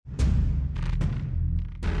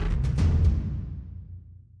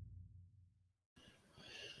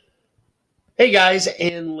Hey guys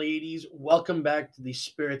and ladies, welcome back to the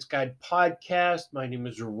Spirits Guide podcast. My name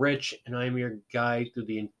is Rich and I'm your guide through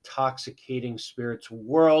the intoxicating spirits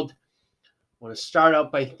world. I want to start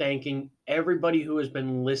out by thanking everybody who has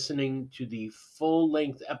been listening to the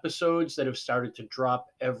full-length episodes that have started to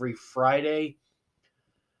drop every Friday.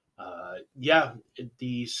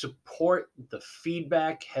 The support, the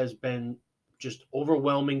feedback has been just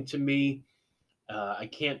overwhelming to me. I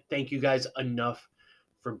can't thank you guys enough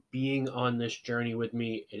for being on this journey with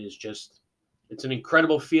me. It's an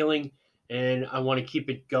incredible feeling, and I want to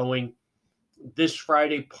keep it going. This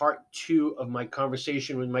Friday, part 2 of my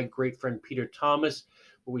conversation with my great friend Peter Thomas,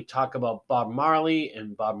 where we talk about Bob Marley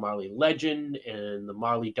and Bob Marley legend and the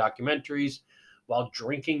Marley documentaries while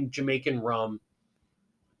drinking Jamaican rum.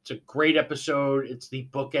 It's a great episode. It's the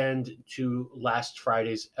bookend to last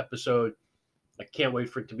Friday's episode. I can't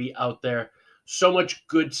wait for it to be out there. So much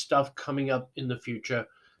good stuff coming up in the future.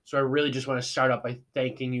 So I really just want to start out by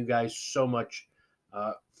thanking you guys so much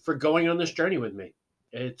for going on this journey with me.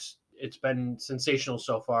 It's been sensational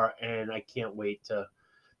so far, and I can't wait to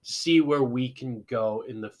see where we can go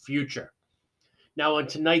in the future. Now, on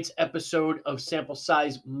tonight's episode of Sample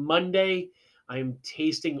Size Monday, I am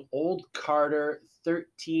tasting Old Carter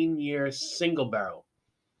 13-year single barrel.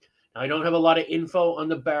 Now, I don't have a lot of info on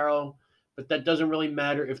the barrel, but that doesn't really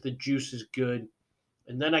matter if the juice is good.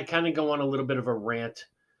 And then I kind of go on a little bit of a rant,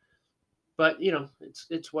 but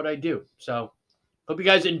it's what I do. So hope you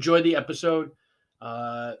guys enjoy the episode.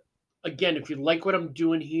 Again, if you like what I'm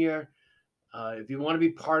doing here, if you want to be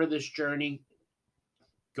part of this journey,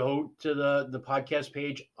 go to the podcast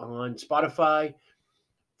page on Spotify,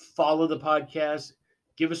 follow the podcast,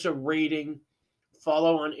 give us a rating,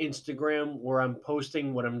 follow on Instagram where I'm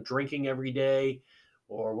posting what I'm drinking every day,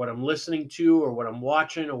 or what I'm listening to, or what I'm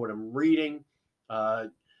watching, or what I'm reading.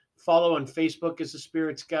 Follow on Facebook as the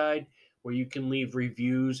Spirits Guide, where you can leave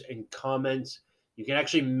reviews and comments. You can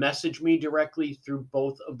actually message me directly through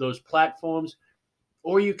both of those platforms,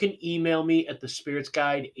 or you can email me at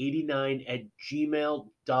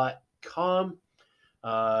thespiritsguide89@gmail.com.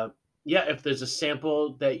 If there's a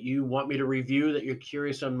sample that you want me to review that you're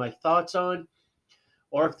curious on my thoughts on,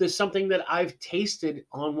 or if there's something that I've tasted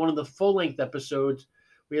on one of the full-length episodes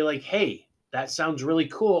where you're like, hey, that sounds really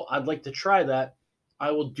cool, I'd like to try that,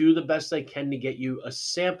 I will do the best I can to get you a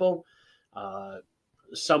sample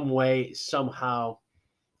some way, somehow.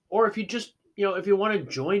 Or if you just, if you want to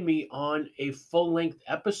join me on a full-length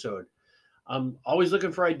episode, I'm always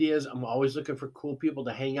looking for ideas. I'm always looking for cool people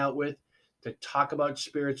to hang out with, to talk about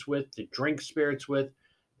spirits with, to drink spirits with,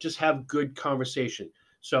 just have good conversation.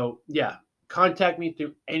 So, yeah, contact me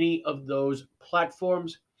through any of those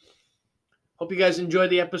platforms. Hope you guys enjoy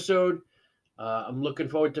the episode. I'm looking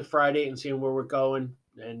forward to Friday and seeing where we're going.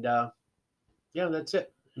 And that's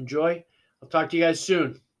it. Enjoy. I'll talk to you guys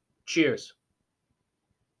soon. Cheers.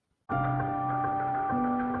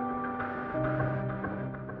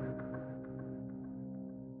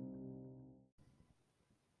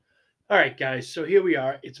 All right, guys. So here we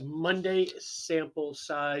are. It's Monday sample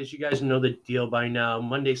size. You guys know the deal by now.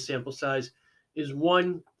 Monday sample size is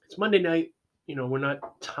one. It's Monday night. We're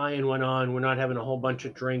not tying one on. We're not having a whole bunch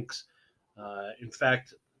of drinks. In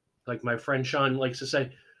fact, like my friend Sean likes to say,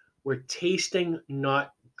 we're tasting,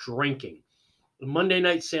 not drinking. The Monday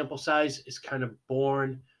night sample size is kind of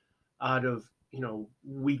born out of,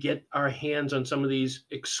 we get our hands on some of these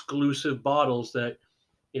exclusive bottles that,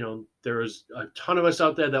 there's a ton of us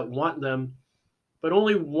out there that want them, but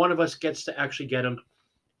only one of us gets to actually get them.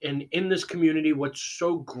 And in this community, what's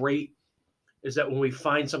so great is that when we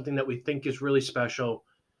find something that we think is really special,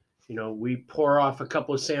 we pour off a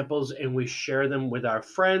couple of samples and we share them with our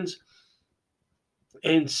friends.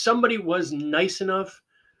 And somebody was nice enough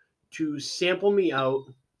to sample me out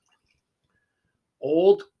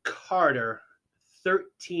Old Carter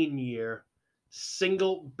 13-year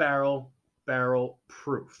single barrel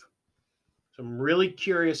proof. So I'm really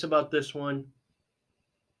curious about this one.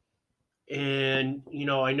 And,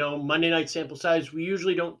 I know Monday night sample size, we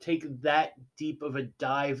usually don't take that deep of a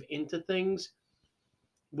dive into things,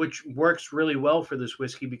 which works really well for this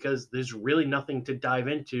whiskey because there's really nothing to dive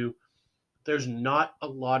into. There's not a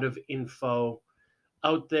lot of info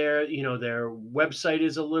out there. Their website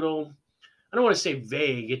is a little, I don't want to say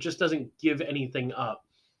vague. It just doesn't give anything up.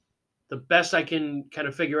 The best I can kind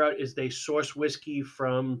of figure out is they source whiskey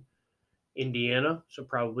from Indiana, so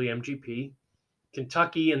probably MGP,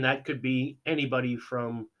 Kentucky, and that could be anybody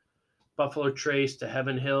from Buffalo Trace to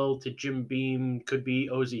Heaven Hill to Jim Beam, could be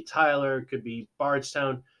O.Z. Tyler, could be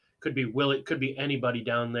Bardstown, could be Willett, could be anybody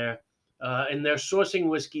down there. And they're sourcing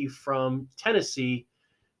whiskey from Tennessee,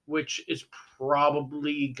 which is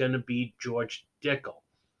probably going to be George Dickel.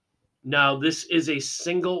 Now, this is a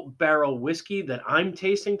single barrel whiskey that I'm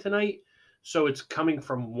tasting tonight, so it's coming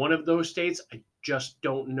from one of those states. I just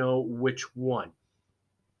don't know which one.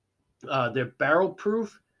 They're barrel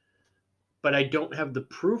proof, but I don't have the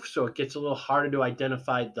proof, so it gets a little harder to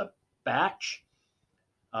identify the batch.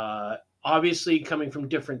 Obviously, coming from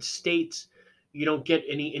different states, you don't get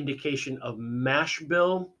any indication of mash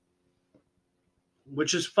bill,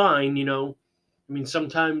 which is fine. I mean,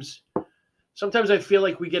 sometimes I feel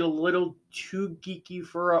like we get a little too geeky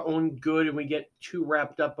for our own good, and we get too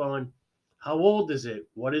wrapped up on how old is it?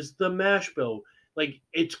 What is the mash bill? Like,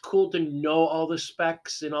 it's cool to know all the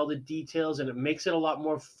specs and all the details, and it makes it a lot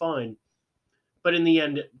more fun. But in the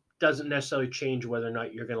end, it doesn't necessarily change whether or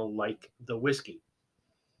not you're going to like the whiskey.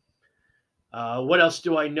 What else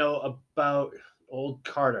do I know about Old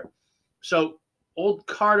Carter? So, Old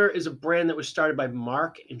Carter is a brand that was started by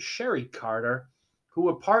Mark and Sherry Carter, who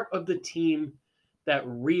were part of the team that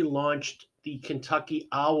relaunched the Kentucky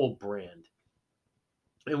Owl brand.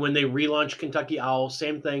 And when they relaunched Kentucky Owl,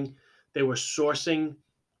 same thing. They were sourcing,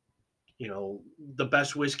 the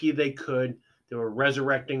best whiskey they could. They were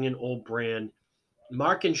resurrecting an old brand.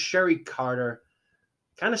 Mark and Sherry Carter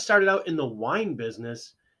kind of started out in the wine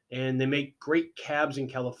business, and they make great cabs in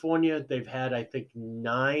California. They've had, I think,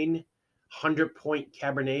 9 100-point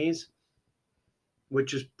Cabernets,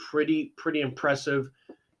 which is pretty impressive.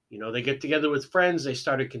 They get together with friends. They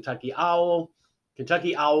started Kentucky Owl.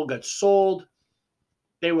 Kentucky Owl got sold.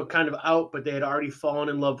 They were kind of out, but they had already fallen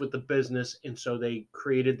in love with the business, and so they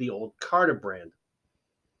created the Old Carter brand.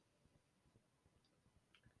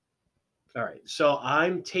 All right, so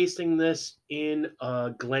I'm tasting this in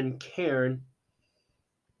Glencairn,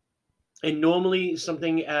 and normally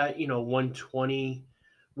something at 120,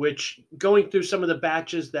 which, going through some of the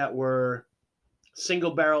batches that were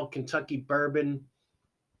single barrel Kentucky bourbon,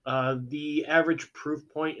 the average proof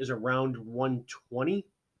point is around 120.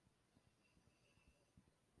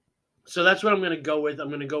 So that's what I'm going to go with. I'm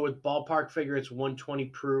going to go with ballpark figure. It's 120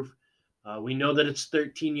 proof. We know that it's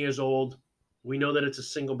 13 years old. We know that it's a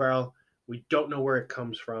single barrel. We don't know where it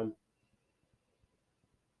comes from.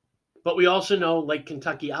 But we also know, like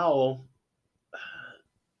Kentucky Owl,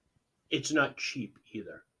 it's not cheap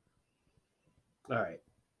either. All right.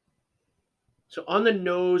 So on the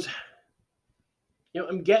nose,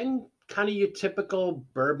 I'm getting kind of your typical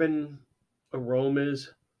bourbon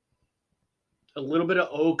aromas. A little bit of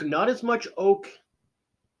oak, not as much oak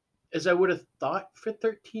as I would have thought for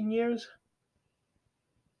 13 years,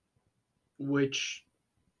 which,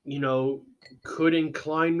 could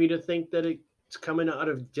incline me to think that it's coming out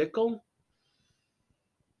of Dickel.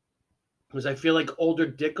 Because I feel like older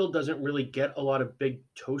Dickel doesn't really get a lot of big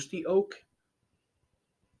toasty oak.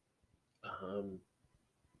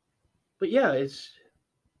 But yeah, it's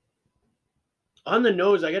on the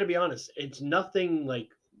nose. I got to be honest. It's nothing like,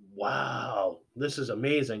 wow, this is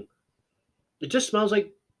amazing. It just smells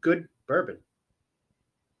like good bourbon.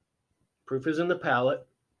 Proof is in the palate.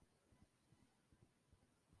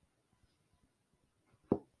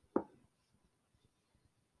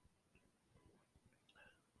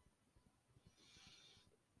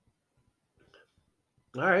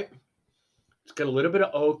 All right. It's got a little bit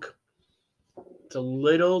of oak. It's a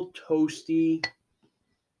little toasty,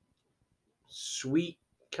 sweet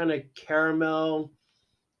kind of caramel,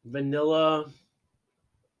 vanilla,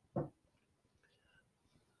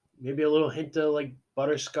 maybe a little hint of like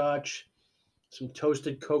butterscotch, some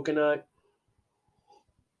toasted coconut.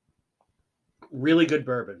 Really good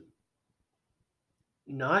bourbon.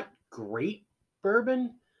 Not great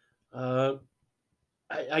bourbon.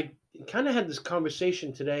 I kind of had this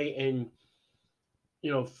conversation today, and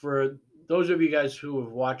for those of you guys who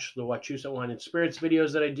have watched the Wachusett Wine and Spirits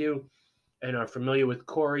videos that I do and are familiar with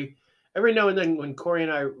Corey, every now and then when Corey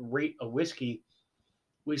and I rate a whiskey,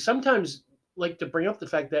 we sometimes like to bring up the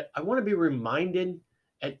fact that I want to be reminded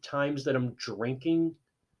at times that I'm drinking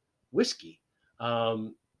whiskey.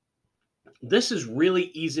 This is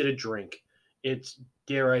really easy to drink. It's,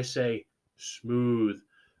 dare I say, smooth,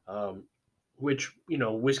 which,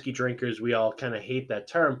 whiskey drinkers, we all kind of hate that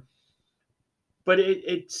term. But it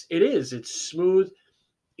is. It's smooth.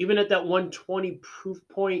 Even at that 120 proof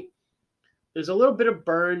point, there's a little bit of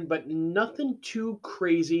burn, but nothing too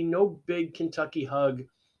crazy. No big Kentucky hug.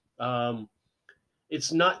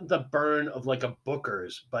 It's not the burn of like a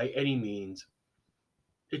Booker's by any means.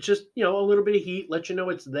 It's just, a little bit of heat, let you know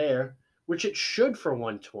it's there, which it should for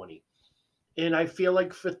 120. And I feel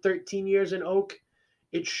like for 13 years in oak,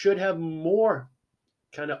 it should have more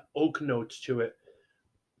kind of oak notes to it.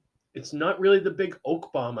 It's not really the big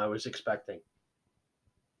oak bomb I was expecting.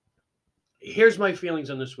 Here's my feelings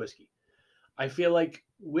on this whiskey. I feel like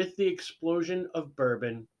with the explosion of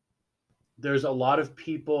bourbon, there's a lot of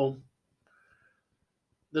people,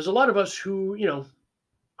 there's a lot of us who,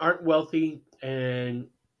 aren't wealthy and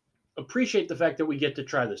appreciate the fact that we get to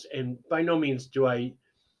try this. And by no means do I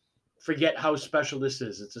forget how special this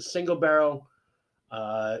is. It's a single barrel.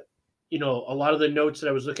 Uh, a lot of the notes that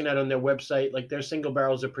I was looking at on their website, like their single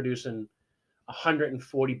barrels are producing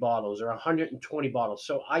 140 bottles or 120 bottles.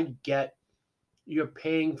 So I get you're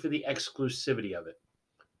paying for the exclusivity of it.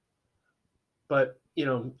 But,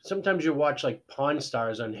 sometimes you watch like Pawn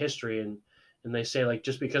Stars on history and they say like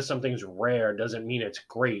just because something's rare doesn't mean it's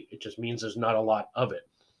great. It just means there's not a lot of it.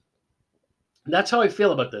 And that's how I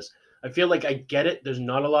feel about this. I feel like I get it. There's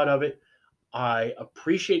not a lot of it. I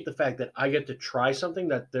appreciate the fact that I get to try something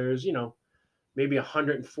that there's, maybe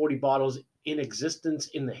 140 bottles in existence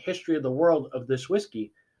in the history of the world of this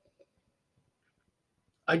whiskey.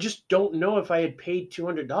 I just don't know if I had paid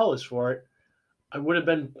 $200 for it, I would have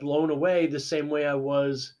been blown away the same way I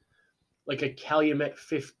was like a Calumet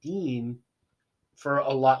 15 for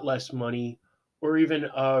a lot less money, or even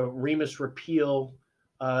a Remus Repeal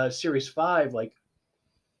Series 5. Like,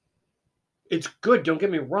 it's good, don't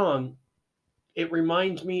get me wrong. It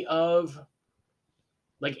reminds me of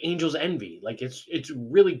like Angel's Envy. Like it's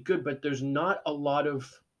really good, but there's just not a lot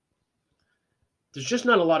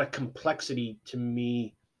of complexity to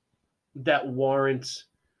me that warrants,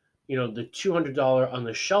 the $200 on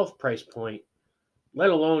the shelf price point, let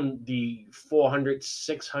alone the $400,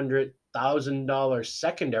 $600,000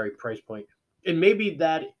 secondary price point. And maybe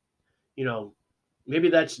maybe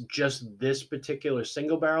that's just this particular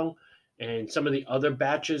single barrel, and some of the other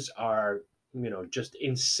batches are, just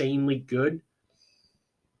insanely good.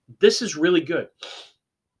 This is really good.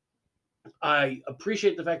 I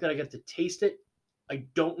appreciate the fact that I get to taste it. I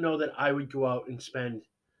don't know that I would go out and spend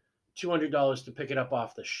 $200 to pick it up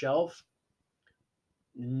off the shelf,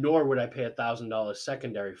 nor would I pay $1,000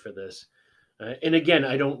 secondary for this. And again,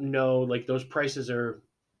 I don't know, like those prices are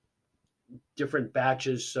different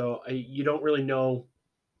batches, so you don't really know.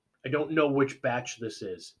 I don't know which batch this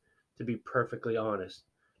is, to be perfectly honest.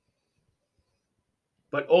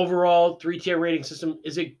 But overall, 3-tier rating system,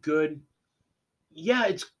 is it good? Yeah,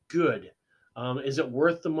 it's good. Is it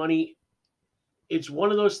worth the money? It's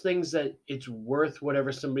one of those things that it's worth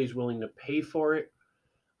whatever somebody's willing to pay for it.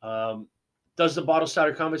 Does the bottle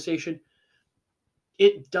start a conversation?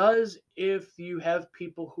 It does if you have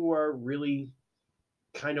people who are really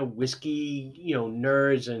kind of whiskey,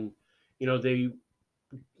 nerds, and they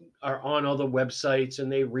are on all the websites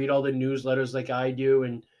and they read all the newsletters like I do,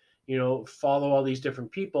 and follow all these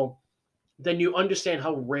different people. Then you understand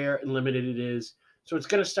how rare and limited it is. So it's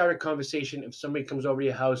going to start a conversation if somebody comes over to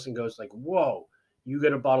your house and goes like, "Whoa, you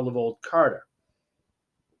got a bottle of Old Carter."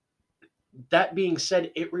 That being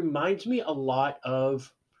said, it reminds me a lot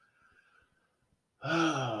of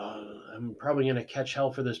I'm probably going to catch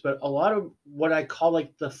hell for this, but a lot of what I call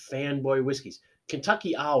like the fanboy whiskeys.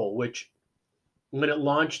 Kentucky Owl, which when it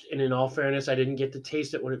launched, and in all fairness, I didn't get to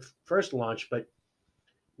taste it when it first launched, but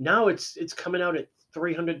now it's coming out at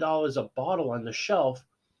 $300 a bottle on the shelf.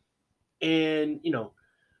 And,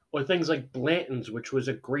 or things like Blanton's, which was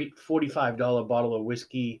a great $45 bottle of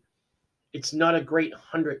whiskey. It's not a great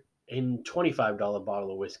 $125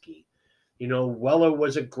 bottle of whiskey. Weller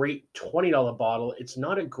was a great $20 bottle. It's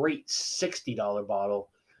not a great $60 bottle.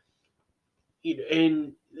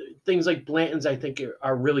 And things like Blanton's, I think,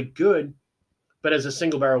 are really good. But as a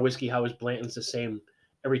single barrel whiskey, how is Blanton's the same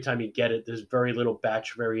every time you get it? There's very little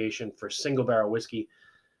batch variation for single barrel whiskey.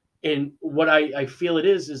 And what I feel it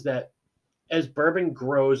is that as bourbon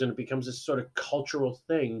grows and it becomes this sort of cultural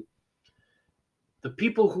thing, the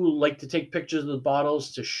people who like to take pictures of the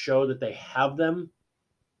bottles to show that they have them,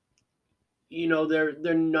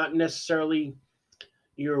 they're not necessarily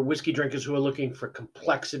your whiskey drinkers who are looking for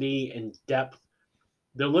complexity and depth.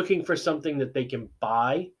 They're looking for something that they can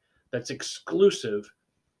buy that's exclusive,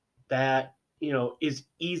 that is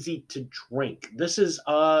easy to drink. This is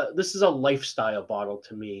a lifestyle bottle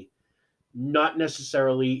to me, not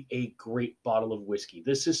necessarily a great bottle of whiskey.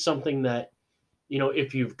 This is something that,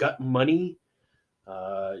 if you've got money,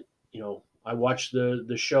 I watched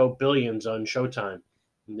the show Billions on Showtime.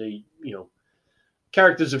 And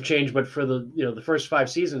characters have changed, but for the first 5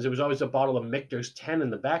 seasons, it was always a bottle of Michter's 10 in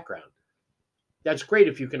the background. That's great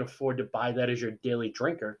if you can afford to buy that as your daily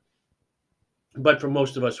drinker, but for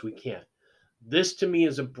most of us, we can't. This to me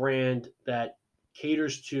is a brand that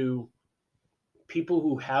caters to people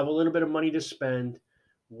who have a little bit of money to spend,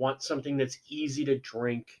 want something that's easy to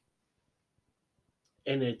drink,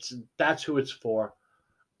 and that's who it's for.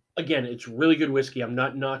 Again, it's really good whiskey. I'm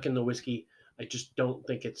not knocking the whiskey. I just don't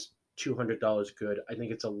think it's $200 good. I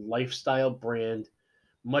think it's a lifestyle brand,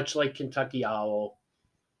 much like Kentucky Owl.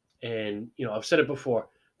 And, I've said it before.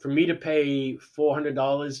 For me to pay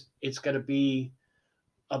 $400, it's got to be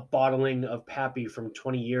a bottling of Pappy from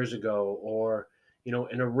 20 years ago, or,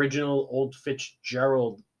 an original Old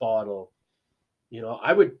Fitzgerald bottle.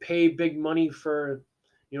 I would pay big money for,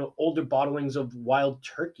 older bottlings of Wild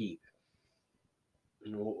Turkey,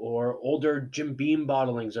 or older Jim Beam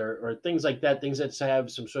bottlings, or things like that, things that have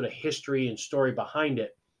some sort of history and story behind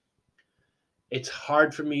it. It's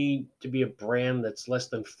hard for me to be a brand that's less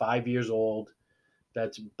than 5 years old,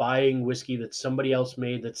 that's buying whiskey that somebody else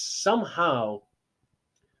made, that somehow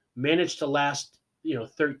managed to last,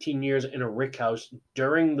 13 years in a rickhouse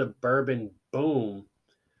during the bourbon boom,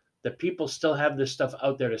 that people still have this stuff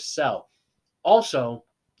out there to sell. Also,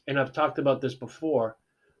 and I've talked about this before,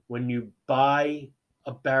 when you buy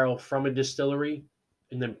a barrel from a distillery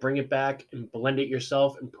and then bring it back and blend it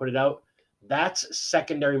yourself and put it out, that's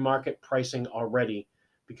secondary market pricing already,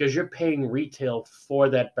 because you're paying retail for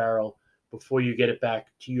that barrel before you get it back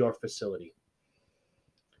to your facility.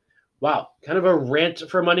 Wow, kind of a rant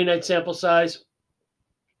for Monday Night Sample Size.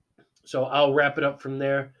 So I'll wrap it up from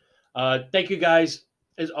there. Thank you guys,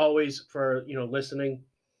 as always, for listening,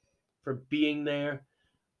 for being there.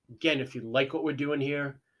 Again, if you like what we're doing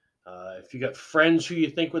here, if you got friends who you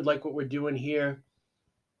think would like what we're doing here,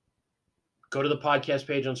 go to the podcast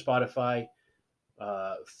page on Spotify,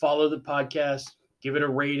 follow the podcast, give it a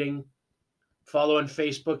rating, follow on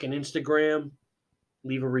Facebook and Instagram,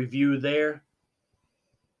 leave a review there.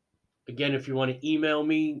 Again, if you want to email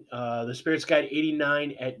me,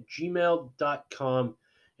 thespiritsguide89@gmail.com.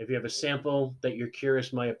 If you have a sample that you're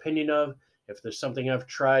curious my opinion of, if there's something I've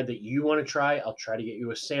tried that you want to try, I'll try to get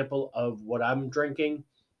you a sample of what I'm drinking.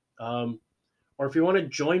 Or if you want to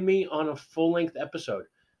join me on a full-length episode,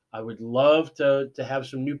 I would love to have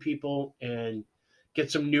some new people and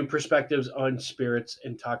get some new perspectives on spirits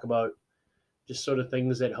and talk about just sort of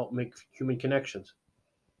things that help make human connections.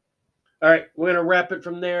 All right, we're going to wrap it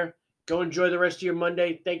from there. Go enjoy the rest of your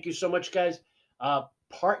Monday. Thank you so much, guys.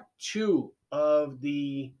 Part 2 of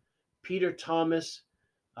the Peter Thomas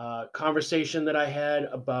conversation that I had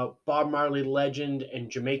about Bob Marley Legend and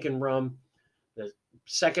Jamaican rum. The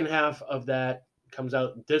second half of that comes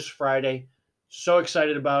out this Friday. So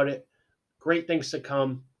excited about it. Great things to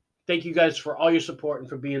come. Thank you guys for all your support and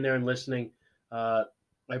for being there and listening. I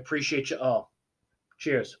appreciate you all.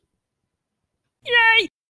 Cheers. Yay!